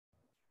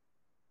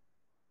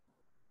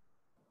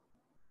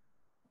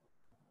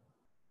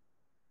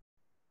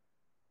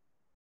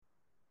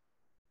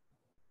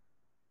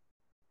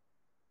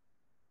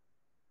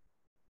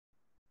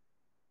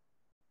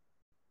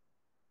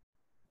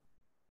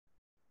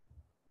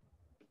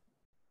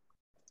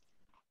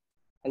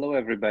Hello,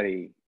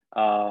 everybody.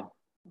 Uh,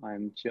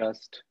 I'm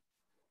just,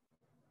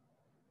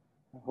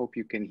 I hope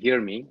you can hear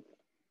me.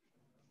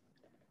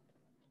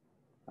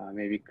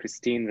 Maybe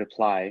Christine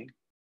reply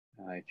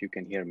if you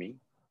can hear me.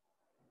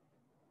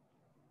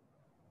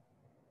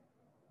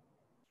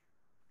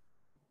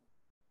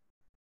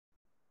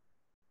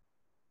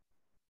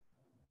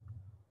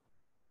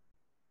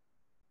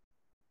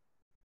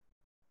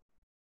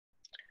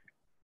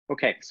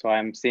 Okay, so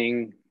I'm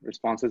seeing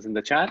responses in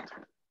the chat.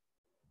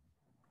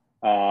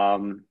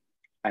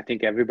 I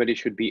think everybody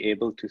should be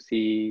able to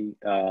see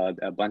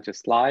a bunch of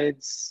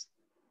slides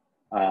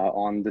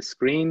on the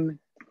screen.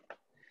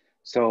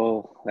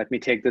 So let me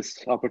take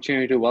this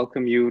opportunity to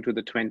welcome you to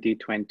the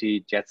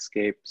 2020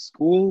 JETSCAPE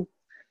School.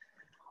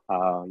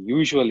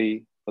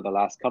 Usually for the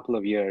last couple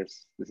of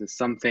years, this is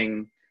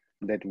something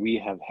that we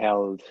have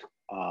held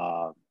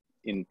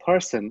in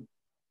person,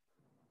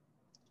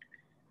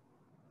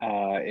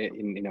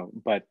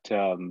 but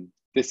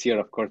this year,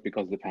 of course,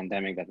 because of the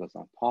pandemic, that was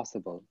not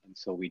possible. And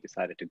so we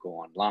decided to go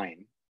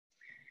online.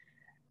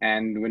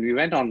 And when we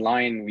went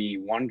online, we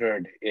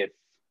wondered if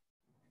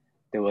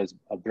there was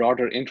a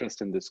broader interest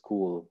in the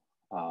school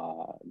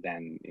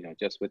than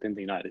just within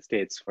the United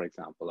States, for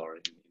example, or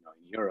in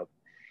Europe.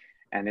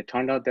 And it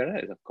turned out there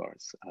is, of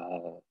course.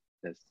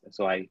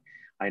 So I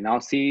now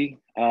see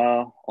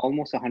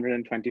almost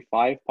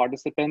 125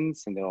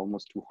 participants, and there are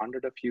almost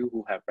 200 of you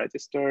who have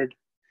registered.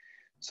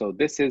 So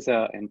this is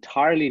an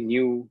entirely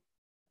new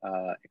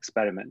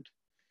experiment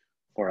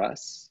for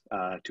us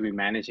to be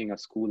managing a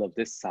school of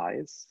this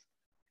size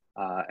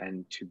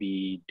and to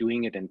be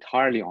doing it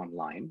entirely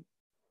online.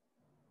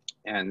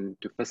 And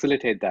to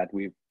facilitate that,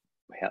 we've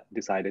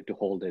decided to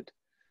hold it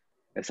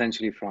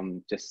essentially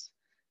from just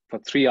for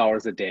 3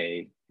 hours a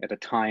day at a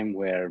time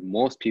where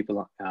most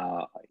people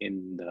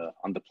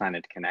on the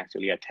planet can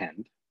actually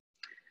attend.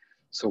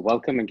 So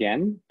welcome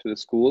again to the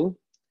school.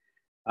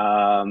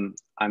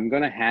 I'm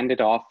going to hand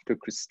it off to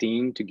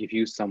Christine to give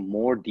you some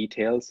more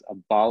details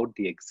about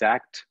the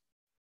exact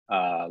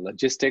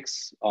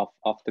logistics of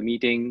the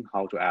meeting,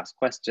 how to ask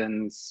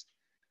questions,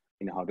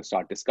 how to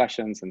start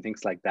discussions and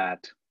things like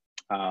that.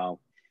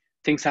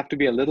 Things have to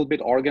be a little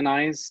bit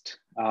organized,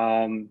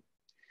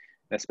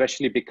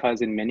 especially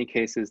because in many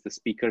cases, the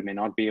speaker may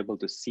not be able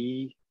to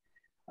see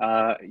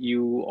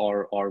you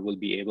or will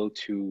be able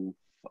to,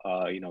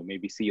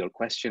 maybe see your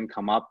question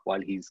come up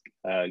while he's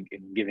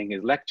giving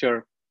his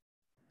lecture.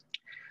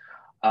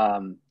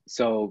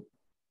 So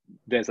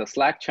there's a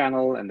Slack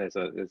channel and there's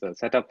a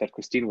setup that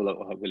Christine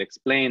will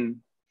explain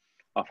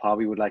of how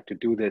we would like to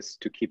do this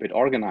to keep it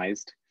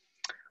organized.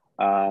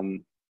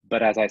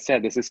 But as I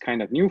said, this is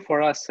kind of new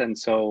for us. And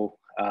so,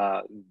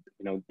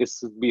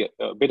 this will be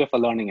a bit of a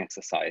learning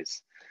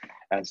exercise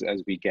as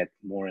we get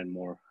more and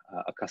more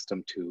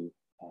accustomed to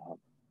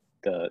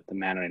the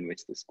manner in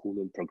which the school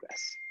will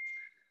progress.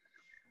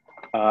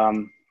 So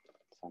I'm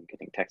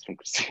getting text from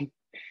Christine.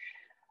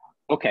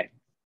 Okay,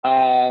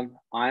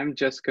 I'm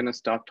just gonna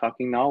start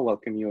talking now.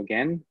 Welcome you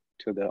again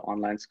to the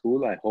online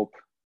school. I hope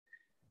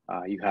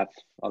you have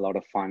a lot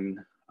of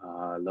fun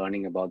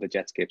learning about the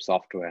JETSCAPE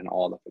software and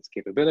all of its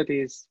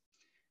capabilities.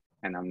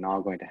 And I'm now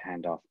going to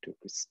hand off to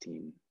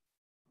Christine.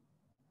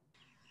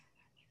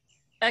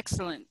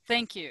 Excellent,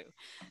 thank you.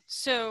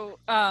 So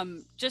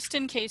just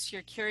in case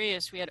you're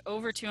curious, we had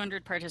over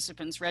 200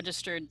 participants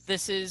registered.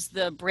 This is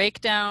the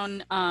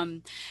breakdown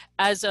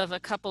as of a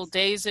couple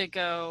days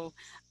ago.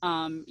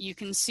 You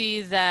can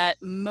see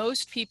that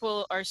most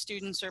people are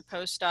students or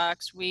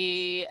postdocs.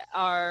 We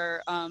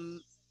are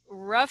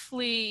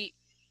roughly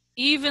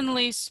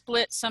evenly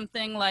split,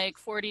 something like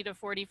 40 to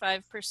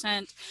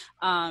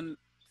 45%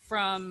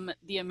 from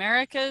the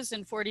Americas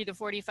and 40 to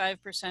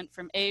 45%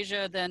 from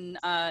Asia, then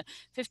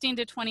 15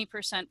 to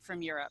 20%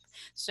 from Europe.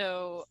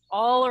 So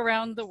all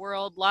around the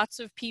world,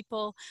 lots of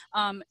people.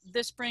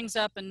 This brings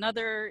up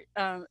another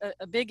a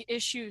big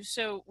issue.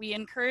 So we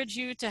encourage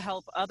you to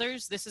help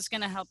others. This is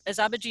going to help. As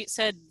Abhijit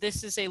said,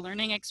 this is a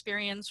learning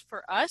experience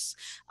for us.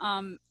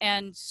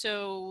 And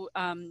so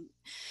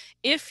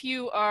if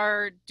you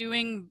are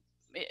doing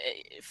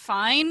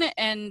fine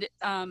and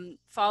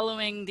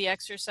following the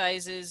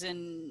exercises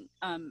and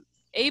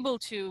able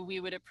to, we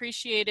would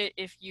appreciate it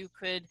if you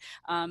could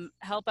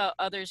help out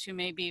others who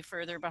may be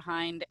further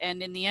behind.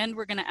 And in the end,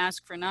 we're going to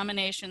ask for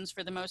nominations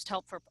for the most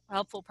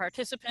helpful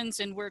participants,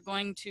 and we're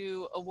going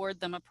to award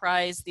them a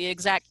prize, the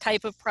exact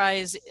type of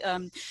prize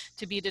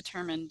to be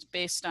determined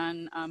based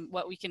on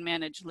what we can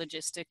manage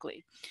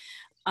logistically.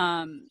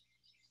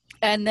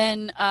 And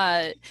then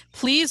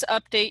please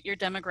update your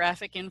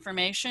demographic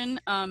information.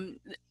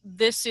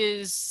 This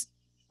is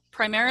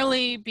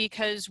primarily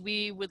because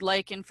we would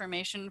like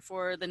information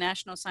for the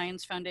National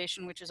Science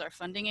Foundation, which is our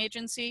funding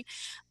agency.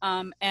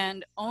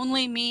 And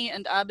only me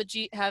and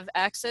Abhijit have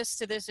access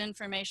to this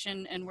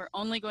information, and we're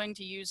only going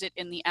to use it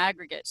in the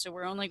aggregate. So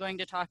we're only going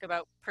to talk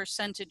about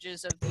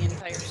percentages of the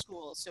entire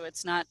school, so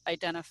it's not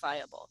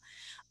identifiable.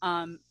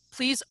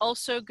 Please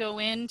also go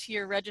into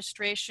your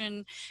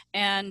registration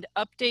and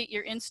update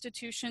your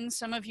institution.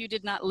 Some of you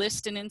did not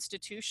list an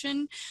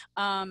institution.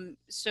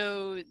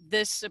 So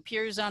this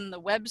appears on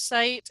the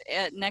website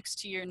next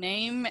to your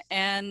name,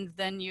 and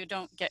then you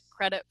don't get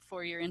credit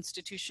for your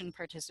institution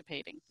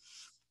participating.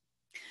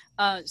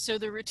 So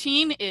the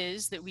routine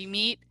is that we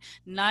meet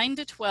 9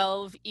 to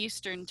 12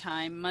 Eastern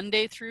time,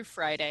 Monday through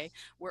Friday.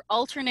 We're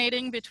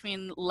alternating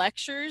between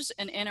lectures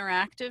and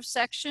interactive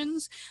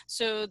sections.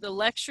 So the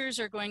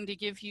lectures are going to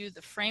give you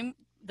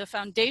the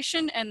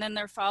foundation, and then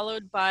they're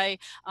followed by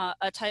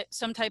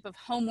some type of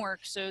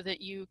homework so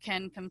that you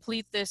can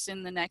complete this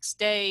in the next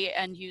day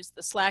and use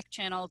the Slack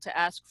channel to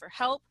ask for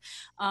help.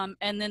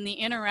 And then the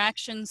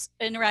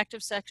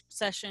interactive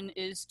session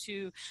is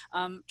to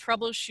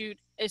troubleshoot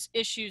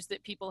issues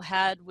that people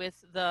had with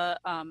the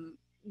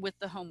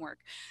homework.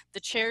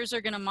 The chairs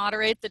are going to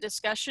moderate the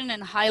discussion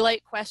and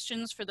highlight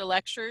questions for the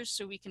lectures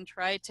so we can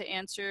try to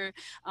answer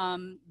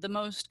the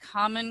most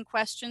common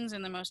questions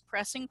and the most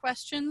pressing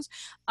questions.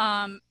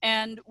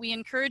 And we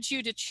encourage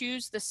you to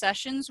choose the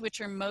sessions which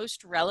are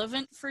most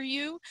relevant for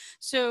you.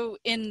 So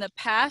in the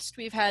past,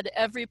 we've had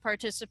every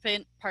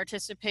participant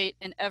participate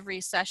in every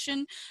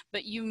session,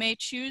 but you may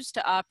choose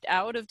to opt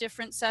out of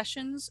different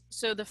sessions.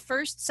 So the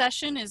first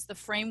session is the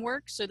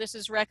framework. So this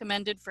is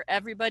recommended for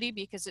everybody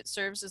because it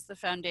serves as the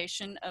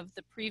foundation of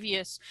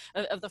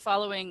the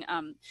following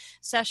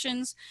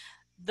sessions.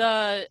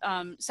 The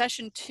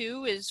session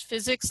 2 is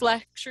physics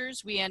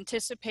lectures. We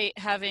anticipate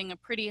having a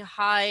pretty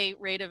high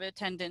rate of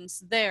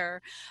attendance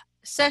there.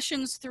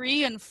 Sessions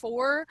 3 and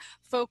 4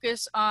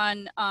 focus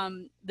on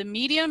the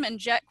medium and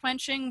jet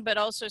quenching, but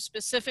also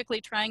specifically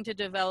trying to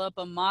develop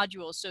a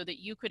module so that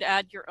you could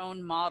add your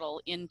own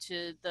model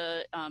into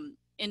the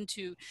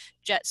into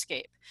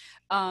JETSCAPE.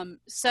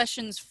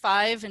 Sessions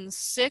 5 and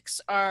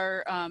 6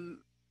 are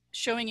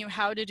showing you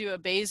how to do a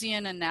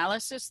Bayesian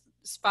analysis.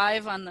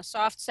 5 on the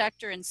soft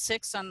sector and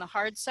 6 on the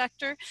hard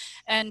sector,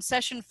 and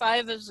session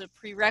 5 is a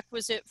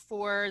prerequisite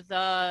for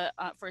the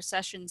for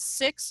session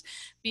 6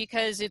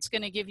 because it's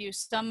going to give you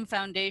some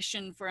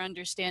foundation for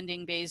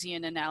understanding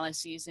Bayesian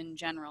analyses in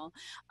general.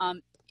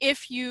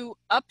 If you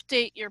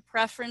update your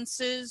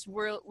preferences,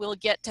 we'll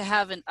get to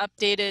have an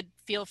updated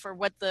feel for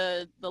what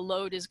the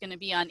load is going to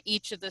be on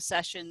each of the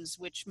sessions,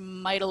 which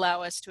might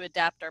allow us to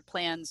adapt our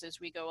plans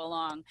as we go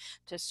along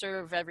to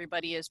serve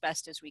everybody as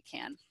best as we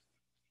can.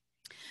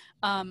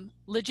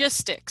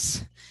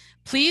 Logistics.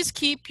 Please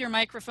keep your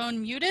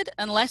microphone muted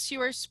unless you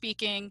are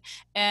speaking,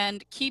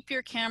 and keep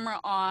your camera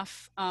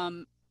off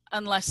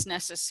unless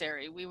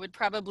necessary. We would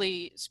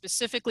probably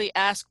specifically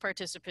ask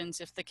participants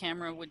if the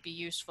camera would be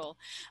useful.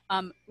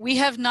 We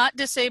have not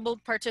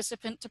disabled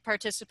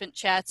participant-to-participant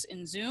chats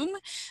in Zoom.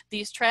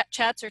 These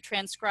chats are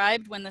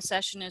transcribed when the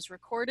session is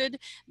recorded.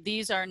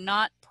 These are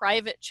not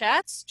private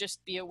chats,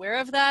 just be aware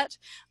of that.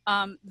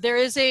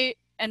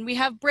 And we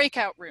have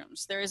breakout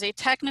rooms. There is a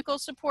technical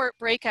support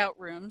breakout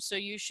room, so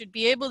you should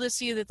be able to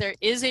see that there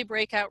is a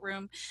breakout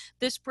room.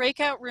 This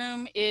breakout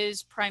room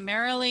is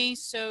primarily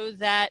so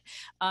that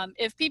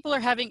if people are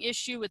having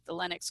issue with the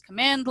Linux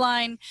command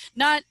line,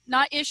 not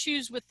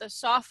issues with the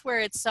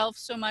software itself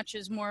so much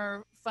as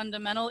more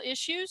fundamental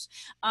issues,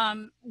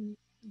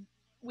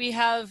 we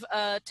have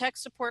a tech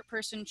support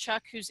person,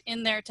 Chuck, who's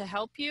in there to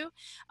help you.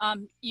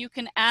 You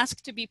can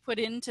ask to be put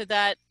into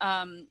that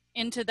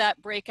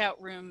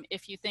breakout room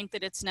if you think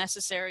that it's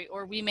necessary,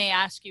 or we may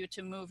ask you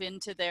to move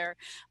into there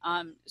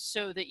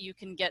so that you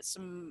can get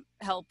some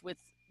help with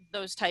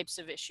those types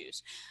of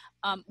issues.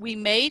 We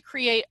may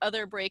create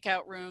other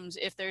breakout rooms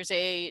if there's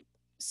a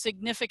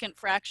significant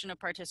fraction of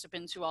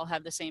participants who all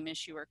have the same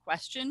issue or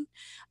question.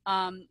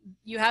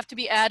 You have to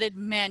be added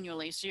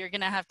manually, so you're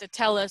going to have to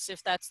tell us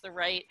if that's the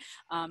right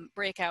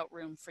breakout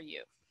room for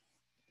you.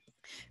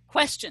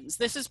 Questions.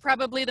 This is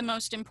probably the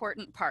most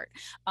important part.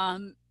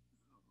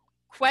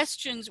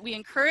 Questions, we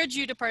encourage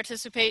you to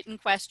participate in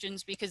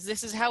questions because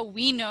this is how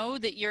we know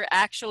that you're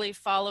actually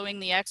following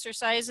the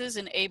exercises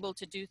and able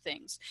to do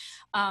things.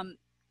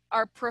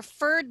 Our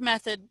preferred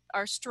method,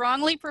 our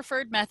strongly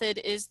preferred method,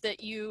 is that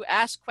you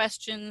ask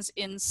questions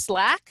in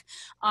Slack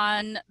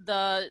on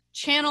the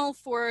channel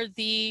for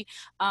the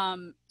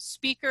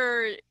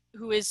speaker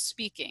who is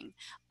speaking.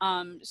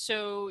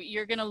 So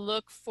you're going to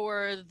look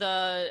for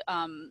the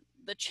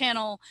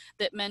channel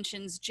that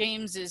mentions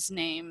James's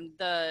name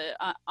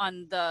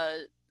on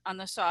the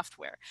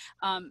software.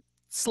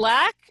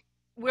 Slack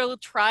will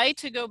try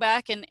to go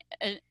back and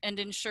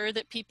ensure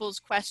that people's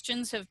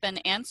questions have been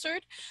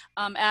answered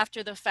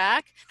after the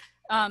fact.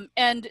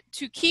 And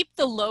to keep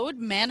the load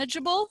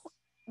manageable,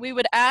 we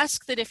would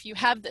ask that if you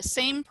have the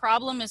same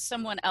problem as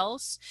someone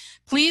else,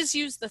 please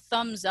use the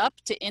thumbs up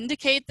to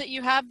indicate that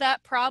you have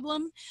that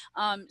problem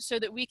so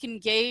that we can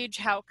gauge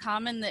how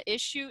common the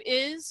issue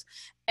is.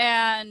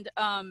 And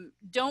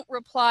don't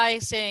reply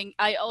saying,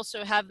 I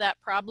also have that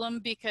problem,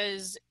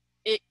 because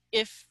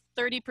if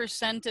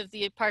 30% of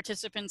the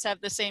participants have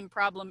the same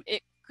problem,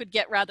 it could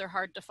get rather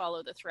hard to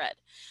follow the thread.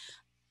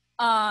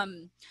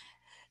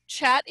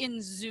 chat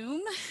in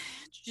Zoom.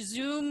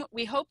 Zoom,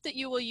 we hope that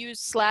you will use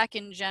Slack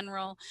in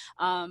general.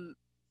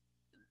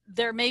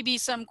 There may be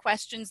some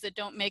questions that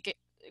don't make it,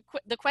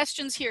 the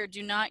questions here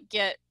do not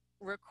get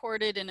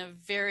recorded in a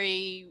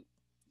very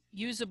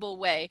usable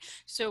way.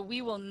 So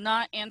we will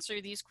not answer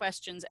these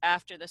questions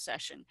after the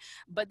session,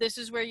 but this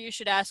is where you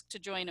should ask to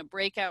join a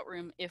breakout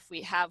room if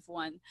we have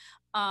one.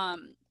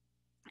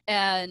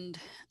 And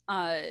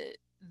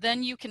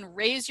then you can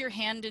raise your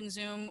hand in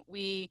Zoom.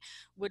 We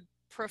would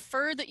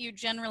prefer that you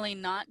generally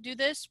not do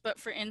this, but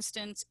for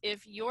instance,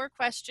 if your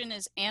question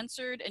is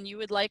answered and you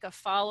would like a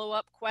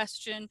follow-up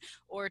question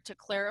or to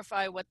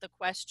clarify what the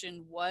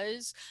question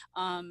was,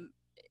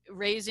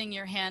 raising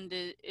your hand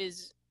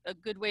is a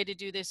good way to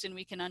do this, and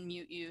we can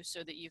unmute you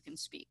so that you can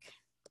speak.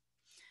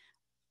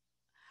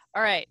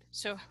 All right,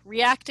 so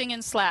reacting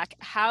in Slack,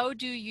 how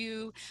do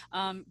you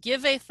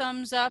give a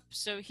thumbs up?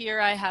 So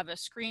here I have a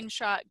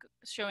screenshot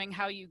showing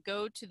how you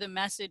go to the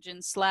message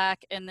in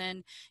Slack, and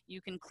then you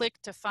can click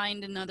to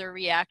find another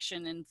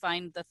reaction and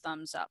find the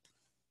thumbs up.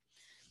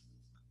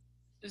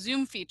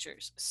 Zoom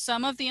features.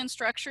 Some of the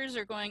instructors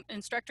are going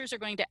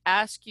to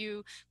ask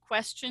you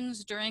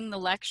questions during the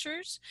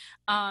lectures.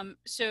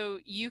 So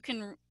you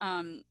can,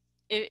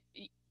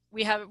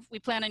 we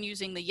plan on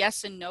using the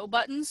yes and no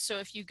buttons. So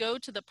if you go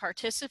to the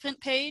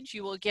participant page,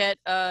 you will get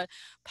a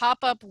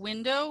pop-up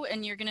window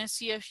and you're going to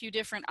see a few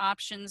different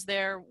options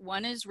there.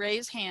 One is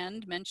raise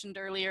hand, mentioned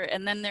earlier,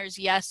 and then there's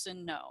yes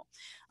and no.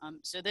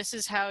 So this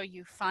is how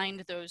you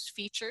find those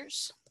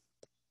features.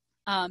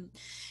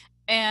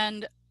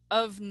 And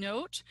of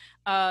note,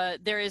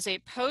 there is a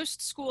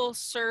post-school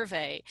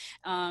survey.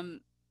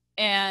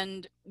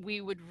 And we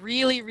would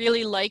really,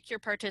 really like your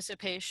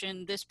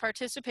participation. This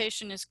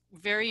participation is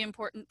very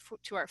important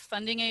to our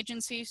funding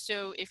agency.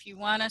 So if you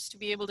want us to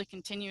be able to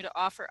continue to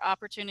offer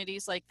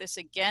opportunities like this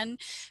again,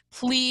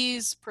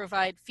 please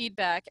provide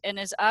feedback. And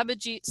as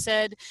Abhijit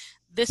said,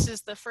 this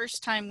is the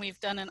first time we've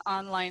done an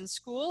online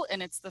school,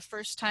 and it's the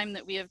first time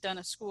that we have done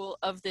a school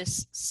of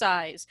this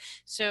size.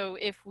 So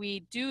if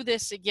we do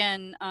this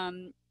again,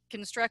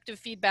 constructive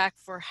feedback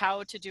for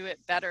how to do it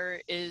better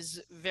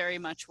is very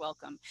much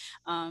welcome.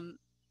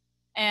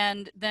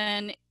 And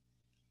then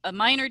a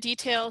minor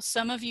detail,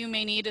 some of you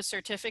may need a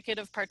certificate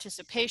of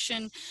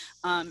participation.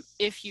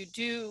 If you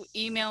do,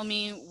 email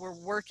me. We're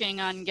working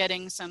on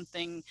getting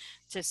something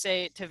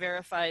to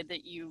verify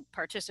that you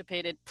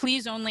participated.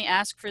 Please only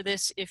ask for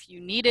this if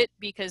you need it,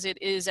 because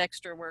it is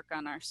extra work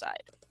on our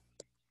side.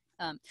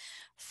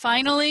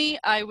 Finally,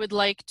 I would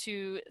like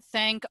to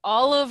thank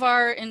all of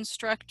our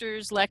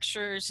instructors,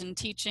 lecturers, and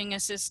teaching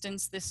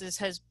assistants. This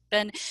has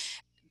been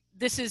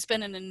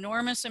an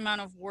enormous amount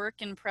of work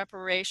in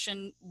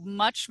preparation,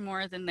 much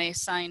more than they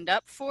signed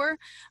up for,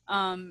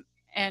 and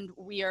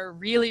we are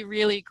really,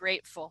 really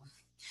grateful.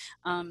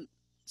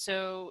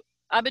 So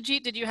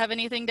Abhijit, did you have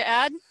anything to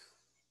add?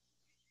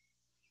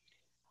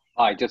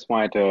 I just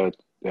wanted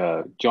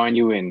to join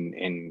you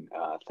in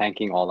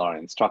thanking all our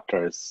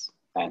instructors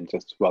and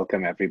just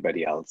welcome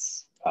everybody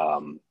else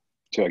to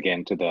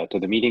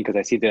the meeting, because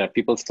I see there are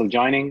people still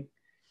joining.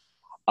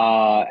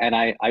 And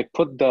I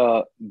put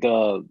the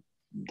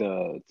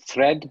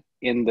thread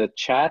in the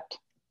chat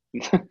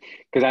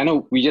because I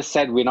know we just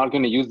said we're not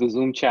going to use the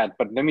Zoom chat,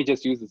 but let me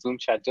just use the Zoom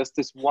chat just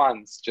this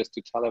once, just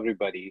to tell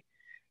everybody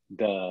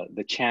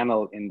the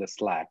channel in the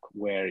Slack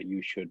where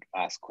you should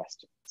ask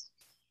questions.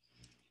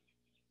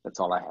 That's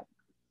all I have.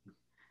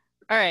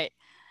 All right.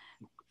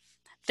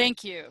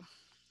 Thank you.